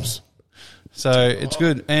going on to be good. bombs. So it's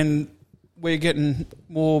good. And we're getting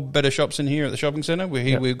more better shops in here at the shopping centre.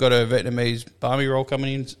 We've got a Vietnamese barmy roll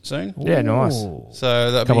coming in soon. Yeah, nice. Ooh.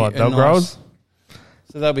 So that'll Couple be of dog rolls.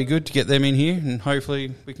 So that'll be good to get them in here, and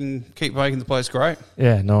hopefully we can keep making the place great.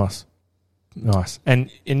 Yeah, nice. Nice. And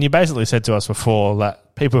you basically said to us before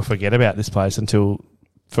that people forget about this place until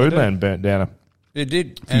Foodland burnt down. It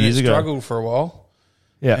did, and it years ago. struggled for a while.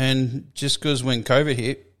 Yeah. And just because when COVID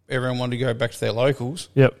hit, everyone wanted to go back to their locals,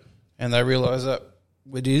 Yep. and they realised that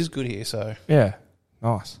it is good here. So, Yeah.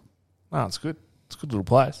 Nice. No, it's good. It's a good little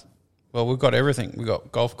place. well, we've got everything. We've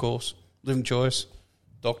got golf course, living choice,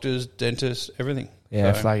 doctors, dentists, everything.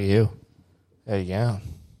 Yeah, So, Flaggy Hill. There you go.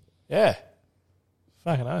 Yeah.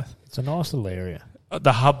 Fucking oath. It's a nice little area.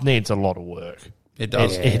 The hub needs a lot of work. it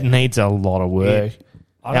does. It needs a lot of work.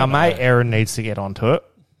 I Our don't mate know. Aaron needs to get onto it.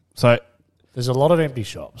 So, There's a lot of empty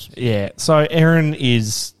shops. yeah. So, Aaron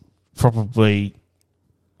is probably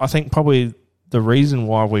the reason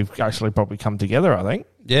why we've actually probably come together, I think.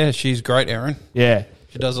 Yeah, she's great, Erin. Yeah.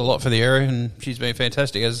 She does a lot for the area, and she's been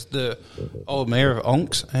fantastic as the old mayor of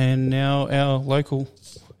Onks and now our local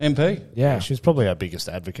MP. Yeah. She's probably our biggest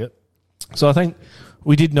advocate. So, I think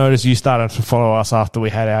we did notice you started to follow us after we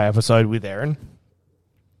had our episode with Aaron.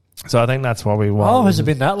 So, I think that's why we Oh, has it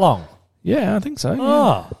been that long? Yeah, I think so. Yeah.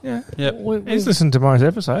 Oh. Yeah. Yep. He's listened to most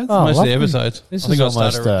episodes. Oh, Most of lovely. the episodes. This I think is I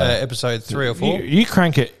started almost, episode 3 or 4. You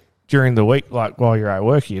crank it during the week, like while you're at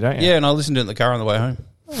work here, don't you? Yeah, and I listened to it in the car on the way home.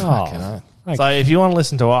 Oh, So if you want to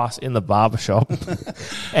listen to us in the barber shop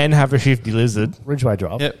and have a shifty lizard, Ridgeway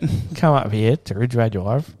Drive. Yep. come up here to Ridgeway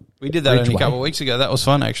Drive We did that only a Ridgeway. couple of weeks ago. That was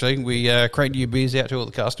fun, actually. We cranked your beers out to all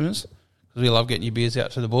the customers because we love getting your beers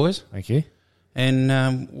out to the boys. Thank you.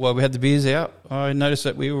 And while we had the beers out, I noticed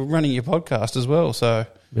that we were running your podcast as well. So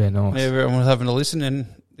Yeah, nice. everyone was having to listen, and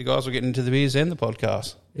the guys were getting into the beers and the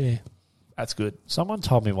podcast. Yeah, that's good. Someone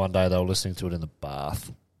told me one day they were listening to it in the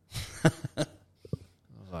bath. I was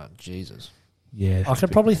like, Jesus. Yeah, I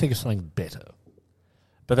could probably think of something better.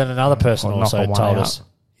 But then another person I'll knock also on one told out. us,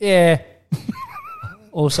 yeah.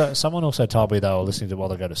 Also, someone also told me they were listening to it while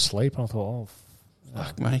they go to sleep. And I thought,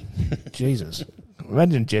 Fuck me. Jesus.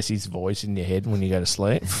 Imagine Jesse's voice in your head when you go to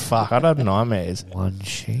sleep. Fuck, I'd have nightmares. 1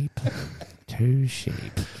 sheep, 2 sheep,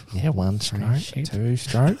 Yeah, 1 stroke, sheep. 2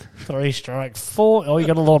 stroke. 3 stroke, 4. Oh, you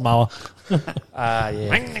got a lawnmower.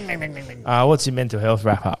 Yeah. What's your mental health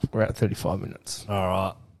wrap up? We're at 35 minutes. All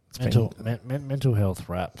right. Mental health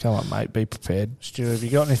wrap. Come on, mate. Be prepared. Stu, have you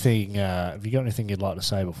got anything? Have you got anything you'd like to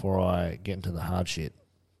say before I get into the hard shit?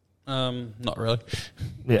 Not really.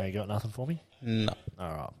 Yeah. No, you got nothing for me? No.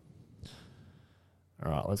 All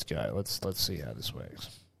right. Let's go. Let's see how this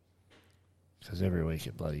works. Because every week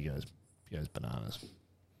it bloody goes bananas.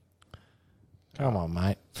 Come on,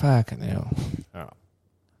 mate. Fucking hell. All right.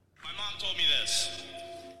 My mom told me this.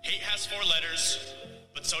 Hate has 4 letters,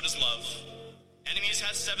 but so does love. Enemies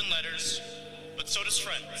has 7 letters, but so does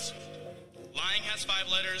friends. Lying has 5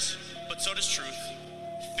 letters, but so does truth.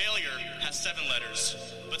 Failure has 7 letters,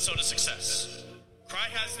 but so does success.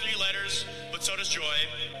 Pride has 3 letters, but so does joy.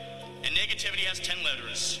 And negativity has 10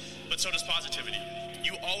 letters, but so does positivity.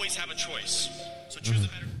 You always have a choice, so choose a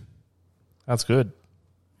better. That's good.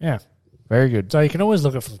 Yeah. Very good. So you can always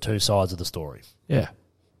look at it from 2 sides of the story. Yeah.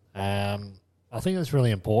 I think that's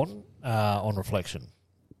really important on reflection.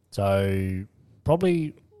 So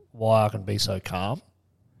probably why I can be so calm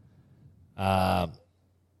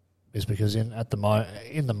is because in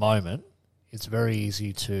the moment, it's very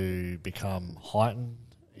easy to become heightened,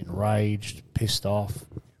 enraged, pissed off,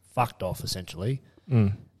 fucked off, essentially.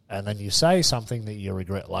 And then you say something that you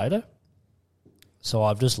regret later. So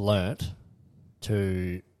I've just learnt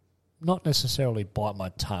to not necessarily bite my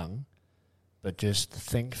tongue, but just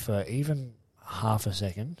think for even half a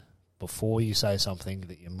second before you say something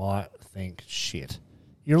that you might think, shit.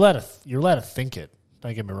 You're allowed to think it.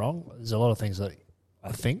 Don't get me wrong. There's a lot of things that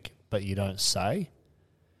I think, but you don't say.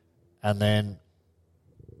 And then,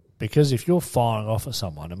 because if you're firing off at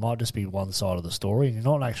someone, it might just be one side of the story and you're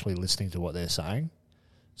not actually listening to what they're saying.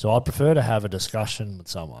 So I'd prefer to have a discussion with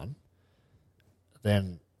someone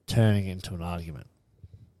than turning it into an argument.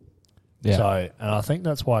 Yeah. So, and I think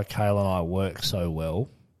that's why Kayla and I work so well,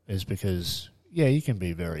 is because, yeah, you can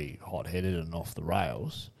be very hot-headed and off the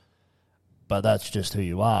rails, but that's just who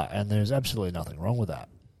you are, and there's absolutely nothing wrong with that,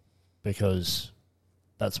 because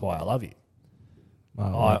that's why I love you.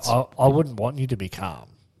 I wouldn't want you to be calm,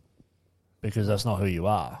 because that's not who you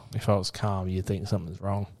are. If I was calm, you'd think something's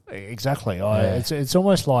wrong. Exactly. Yeah. It's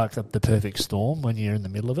almost like the perfect storm when you're in the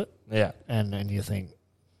middle of it, Yeah. and you think,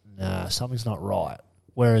 nah, something's not right.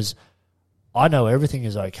 Whereas I know everything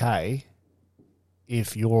is okay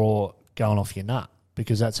if you're going off your nut,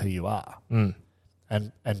 because that's who you are.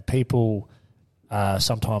 And people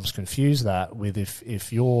sometimes confuse that with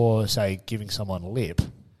if you're, say, giving someone lip,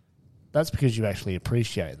 that's because you actually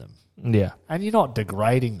appreciate them. Yeah. And you're not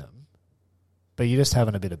degrading them, but you're just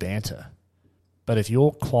having a bit of banter. But if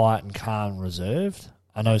you're quiet and calm and reserved,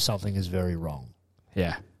 I know something is very wrong.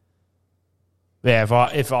 Yeah. Yeah, if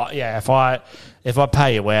I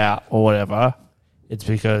pay you out or whatever, it's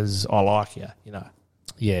because I like you, you know.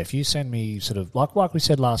 Yeah, if you send me sort of, like we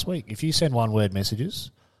said last week, if you send one-word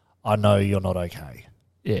messages, I know you're not okay.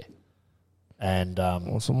 Yeah. And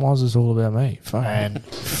Well, so why is this all about me? Fuck. and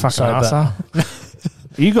Fucking so, but- arsehole.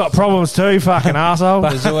 You got problems too, fucking arsehole.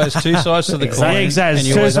 There's always 2 sides to the coin. Yeah, exactly. And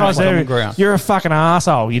you Two always have sides to common every- ground. You're a fucking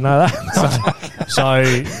arsehole, you know that?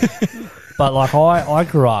 So, but like I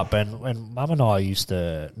grew up and Mum and I used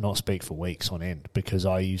to not speak for weeks on end because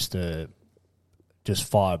I used to just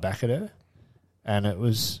fire back at her, and it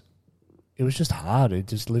was just hard. It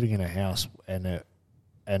just living in a house and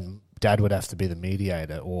Dad would have to be the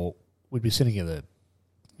mediator, or we'd be sitting at the,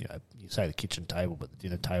 you know, you say the kitchen table, but the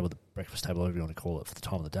dinner table, the breakfast table, whatever you want to call it, for the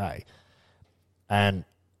time of the day, and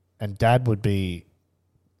Dad would be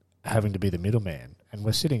having to be the middleman, and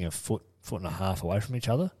we're sitting a foot and a half away from each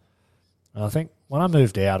other. And I think when I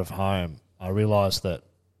moved out of home, I realised that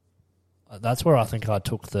that's where I think I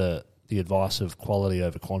took the advice of quality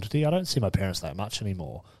over quantity. I don't see my parents that much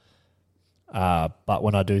anymore. But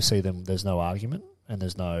when I do see them, there's no argument and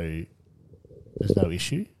there's no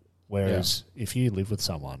issue. Whereas if you live with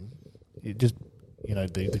someone, it just, you know,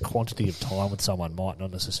 the quantity of time with someone might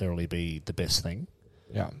not necessarily be the best thing.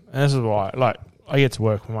 Yeah, and this is why, like, I get to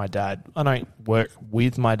work with my dad. I don't work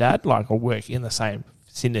with my dad, like, I work in the same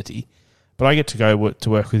vicinity, but I get to go to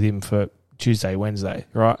work with him for Tuesday, Wednesday,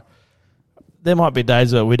 right? There might be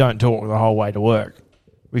days that we don't talk the whole way to work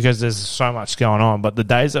because there's so much going on, but the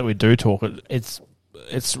days that we do talk, it's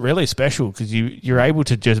really special because you're able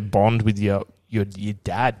to just bond with your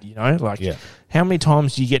dad, you know? Like, how many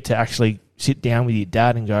times do you get to actually sit down with your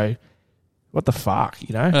dad and go, what the fuck,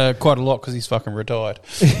 you know? Quite a lot because he's fucking retired.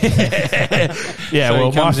 Yeah, So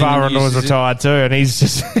well, he my comes in and father-in-law's uses retired too, and he's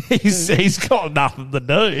just he's got nothing to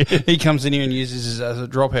do. He comes in here and uses it as a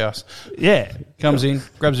drop house. Yeah, Comes in,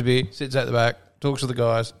 grabs a beer, sits at the back, talks to the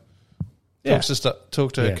guys, Yeah.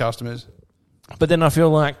 talk to customers. but then I feel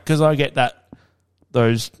like because I get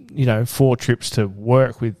those 4 trips to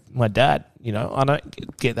work with my dad, I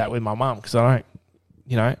don't get that with my mum because I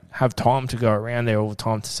don't have time to go around there all the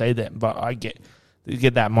time to see them. But I get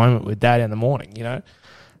that moment with dad in the morning,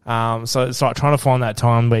 So it's like trying to find that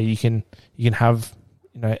time where you can have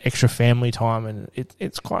extra family time, and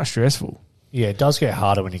it's quite stressful. Yeah, it does get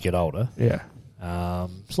harder when you get older. Yeah,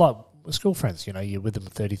 It's like with school friends, you're with them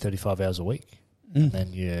 30, 35 hours a week. And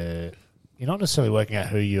then you're not necessarily working out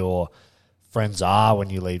who your friends are when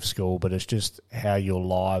you leave school, but it's just how your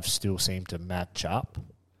lives still seem to match up.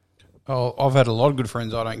 Oh, I've had a lot of good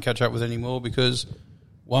friends I don't catch up with anymore because,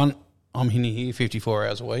 one, I'm in here 54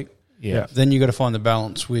 hours a week. Yeah. Then you got to find the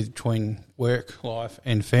balance between work life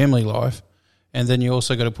and family life. And then you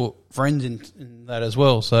also got to put friends in that as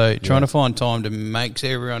well. So trying to find time to make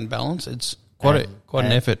everyone balance, it's quite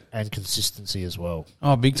an effort. And consistency as well.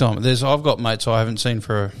 Oh, big time. I've got mates I haven't seen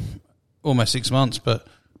for almost 6 months, but I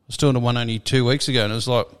was talking to one only 2 weeks ago, and it was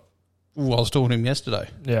like, I was talking to him yesterday.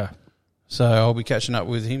 yeah, So I'll be catching up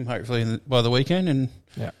with him hopefully by the weekend, and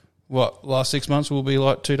last 6 months will be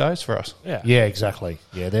like 2 days for us. yeah, Yeah, exactly.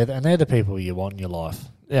 Yeah, they're the people you want in your life.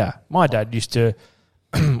 yeah. My dad used to,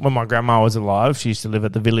 when my grandma was alive, she used to live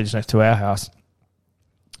at the village next to our house,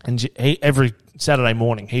 and every Saturday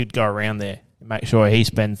morning he'd go around there and make sure he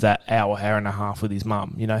spends that hour and a half with his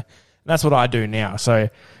mum. And that's what I do now. So.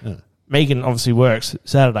 Megan obviously works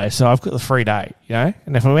Saturday, so I've got the free day,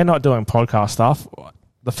 and if we're not doing podcast stuff,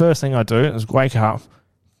 the first thing I do is wake up,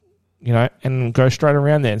 and go straight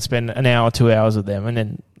around there and spend an hour, 2 hours with them, and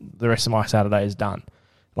then the rest of my Saturday is done.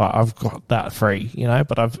 Like, I've got that free,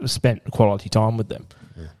 but I've spent quality time with them.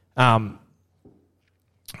 Yeah.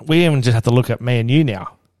 We even just have to look at me and you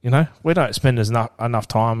now, we don't spend enough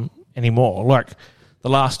time anymore. Like, the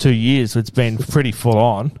last 2 years, it's been pretty full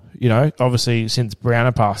on. Obviously since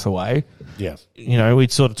Browner passed away, we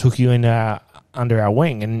sort of took you in under our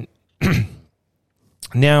wing, and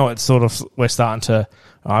now it's sort of we're starting to.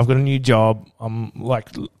 I've got a new job. I'm like,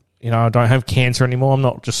 I don't have cancer anymore. I'm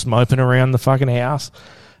not just moping around the fucking house,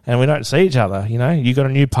 and we don't see each other. You got a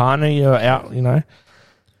new partner. You're out. And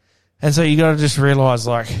so you got to just realise,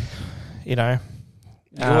 like,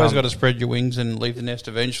 You've always got to spread your wings and leave the nest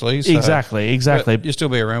eventually. So Exactly. You still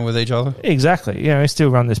be around with each other. Exactly. We still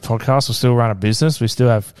run this podcast. We still run a business. We still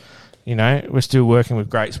have, we're still working with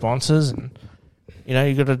great sponsors, and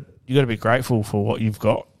you got to be grateful for what you've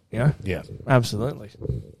got. Yeah. Absolutely.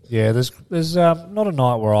 Yeah, there's not a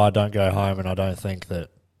night where I don't go home and I don't think that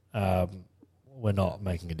we're not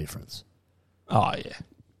making a difference. Oh yeah.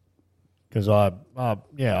 Because I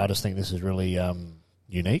just think this is really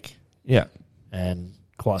unique. Yeah. And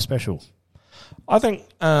quite special. I think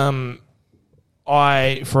I,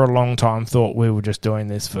 for a long time, thought we were just doing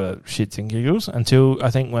this for shits and giggles until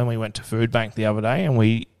I think when we went to Food Bank the other day and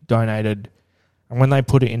we donated, and when they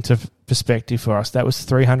put it into perspective for us, that was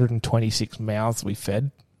 326 mouths we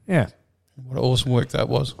fed. Yeah. What awesome work that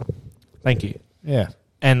was. Thank you. Yeah.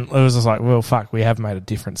 And it was just like, well, fuck, we have made a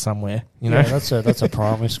difference somewhere. Yeah, that's a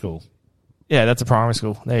primary school. Yeah, that's a primary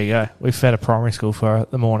school. There you go. We fed a primary school for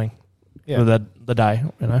the morning. Yeah. For the day,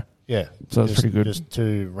 Yeah. So it's pretty good. Just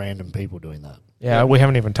 2 random people doing that. Yeah, we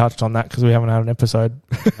haven't even touched on that because we haven't had an episode.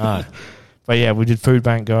 No. But yeah, we did Food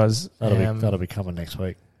Bank, guys. That'll be coming next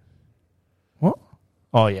week. What?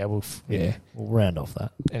 Oh, yeah. We'll round off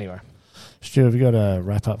that. Anyway. Stu, have you got a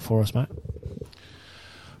wrap up for us, mate?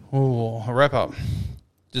 Oh, a wrap up.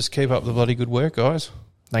 Just keep up the bloody good work, guys.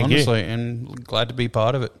 Thank you. Honestly, and glad to be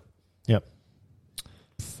part of it. Yep.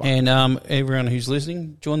 And everyone who's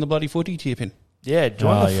listening, join the bloody footy tipping. Yeah,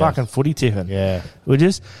 join the fucking footy tipping. Yeah. We'll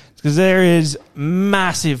just, because there is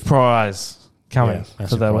massive prize coming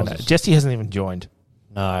for that one. Jesse hasn't even joined.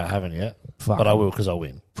 No, I haven't yet. But I will because I'll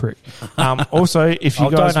win. Prick. Also, if you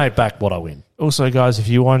I'll guys donate back what I win. Also, guys, if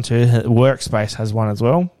you want to, Workspace has one as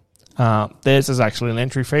well. Theirs is actually an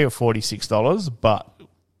entry fee of $46, but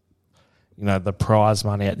the prize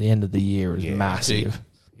money at the end of the year is Yeah, massive.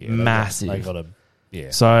 Yeah, Massive. They got a yeah.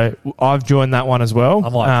 So I've joined that one as well. I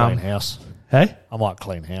might clean house. Hey? I might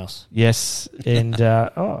clean house. Yes. And,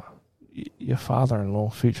 your father-in-law,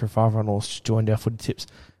 future father-in-law's joined our footy tips.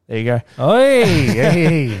 There you go.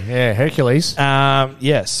 Hey, yeah, Hercules.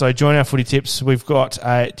 So join our footy tips. We've got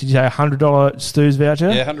did you say $100 Stu's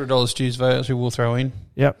voucher? Yeah, $100 Tuesday voucher we'll throw in.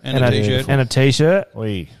 Yep. And a t-shirt. And a t-shirt.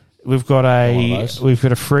 We've got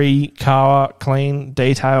a free car clean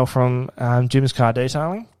detail from Jim's Car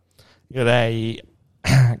Detailing. You got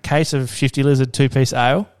a case of Shifty Lizard 2-piece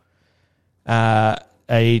ale,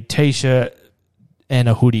 a t-shirt, and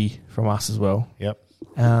a hoodie from us as well. Yep.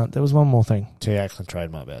 There was one more thing. T-Ax and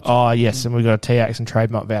trademark voucher. Oh, yes, and we've got a T-Ax and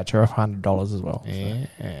trademark voucher of $100 as well. Yeah.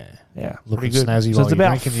 Yeah, Looking pretty good. snazzy So while you're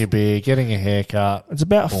drinking your beer, getting a haircut. It's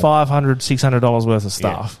about $500, $600 worth of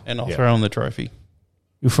stuff. And I'll throw in the trophy.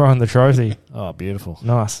 You're throwing the trophy. Oh, beautiful.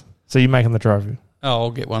 Nice. So you're making the trophy. Oh,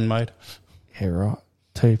 I'll get one made. Yeah, right.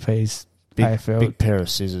 2Ps. Big, AFL. big pair of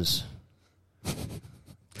scissors.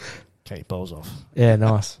 Cut your balls off. Yeah,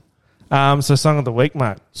 nice. So song of the week,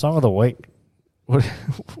 mate. Song of the week. What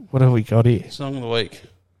have we got here? Song of the week.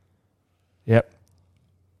 Yep.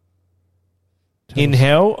 In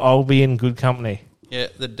hell, I'll be in good company. Yeah,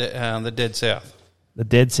 the Dead South. The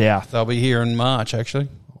Dead South. They'll be here in March, actually.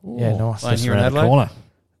 Yeah, nice. Playing Just here in around the Adelaide. Corner.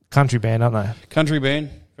 country band, aren't they? Country band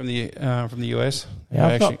from the US. Yeah,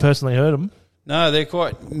 I've not personally heard them. No, they're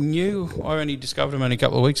quite new. I only discovered them only a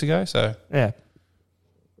couple of weeks ago. So Yeah.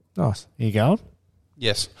 Nice. You going?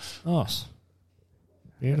 yes, Nice.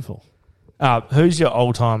 Beautiful. Who's your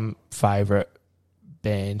all-time favourite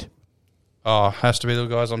band? has to be the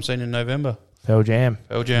guys I'm seeing in November. Pearl Jam.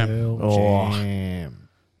 Pearl Jam. Pearl Jam.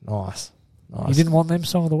 Nice. You didn't want them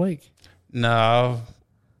song of the week? No,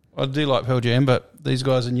 I do like Pearl Jam, but these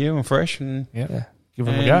guys are new and fresh, and Yeah. Give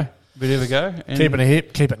them a go. bit of a go. And Keep it a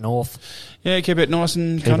hip, keep it north. yeah, keep it nice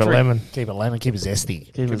and Keep country. it lemon. Keep it lemon, keep it zesty. Keep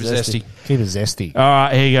it Keep it zesty. Keep it zesty. All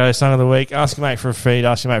right, here you go. Song of the week. Ask your mate for a feed.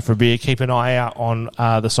 Ask your mate for a beer. Keep an eye out on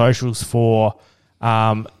the socials for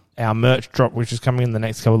our merch drop, which is coming in the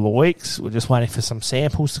next couple of weeks. We're just waiting for some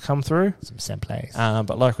samples to come through. Some samples.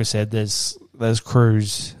 But like we said, there's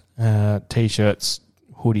crews, t-shirts,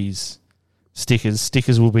 hoodies, stickers.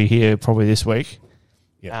 Stickers will be here probably this week.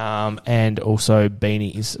 Yep. And also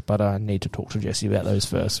beanies, but I need to talk to Jesse about those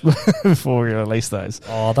first before we release those.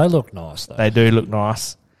 Oh, they look nice, though. They do look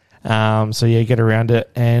nice. So yeah, get around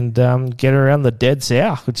it and get around the Dead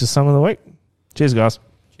South, which is Song of the Week. Cheers, guys.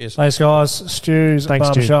 Cheers. Thanks, guys. Stu's Thanks,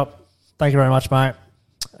 Stu. Barbershop. Thank you very much, mate.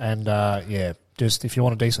 And, just if you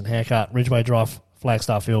want a decent haircut, Ridgeway Drive,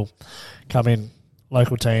 Flagstaff Hill, come in,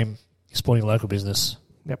 local team, you're supporting a local business.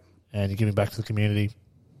 Yep. And you're giving back to the community.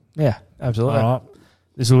 Yeah, absolutely. All right.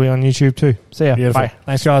 This will be on YouTube too. See ya. Beautiful. Bye.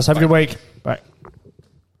 Thanks, guys. Have a good week. Bye.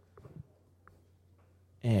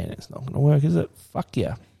 And it's not going to work, is it? Fuck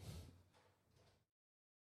yeah.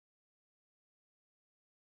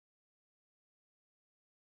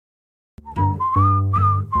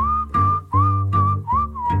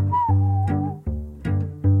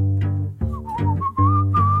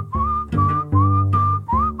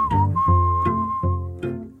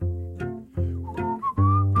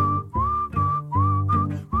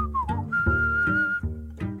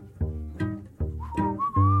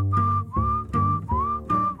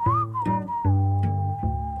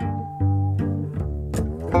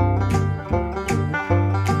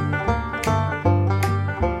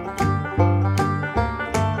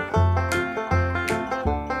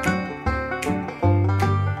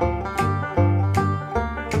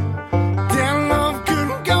 Damn love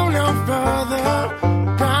couldn't go no further.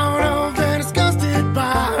 Proud of and disgusted by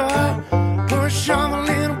her. Push on a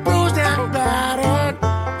little bruised and battered.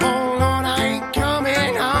 Oh Lord, I ain't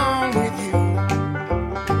coming home with you.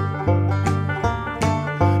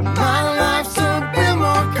 My life's a bit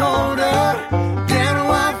more colder. Damn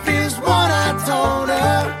wife is what I told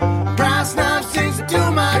her. Brass knife sinks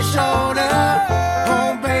to my shoulder.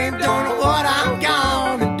 Oh babe, don't know what I'm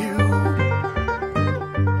gonna do.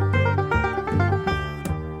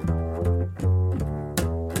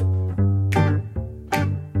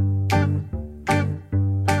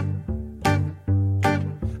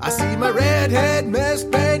 I see my redhead mess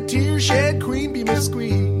bed, tear shed, queen bee miss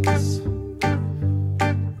squeeze.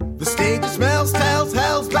 The stage smells, tells,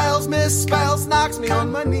 hells, bells, misspells, knocks me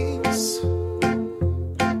on my knees.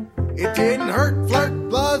 It didn't hurt, flirt,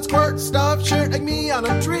 blood, squirt, stuff, shirt like me on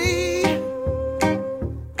a tree.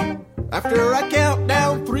 After I count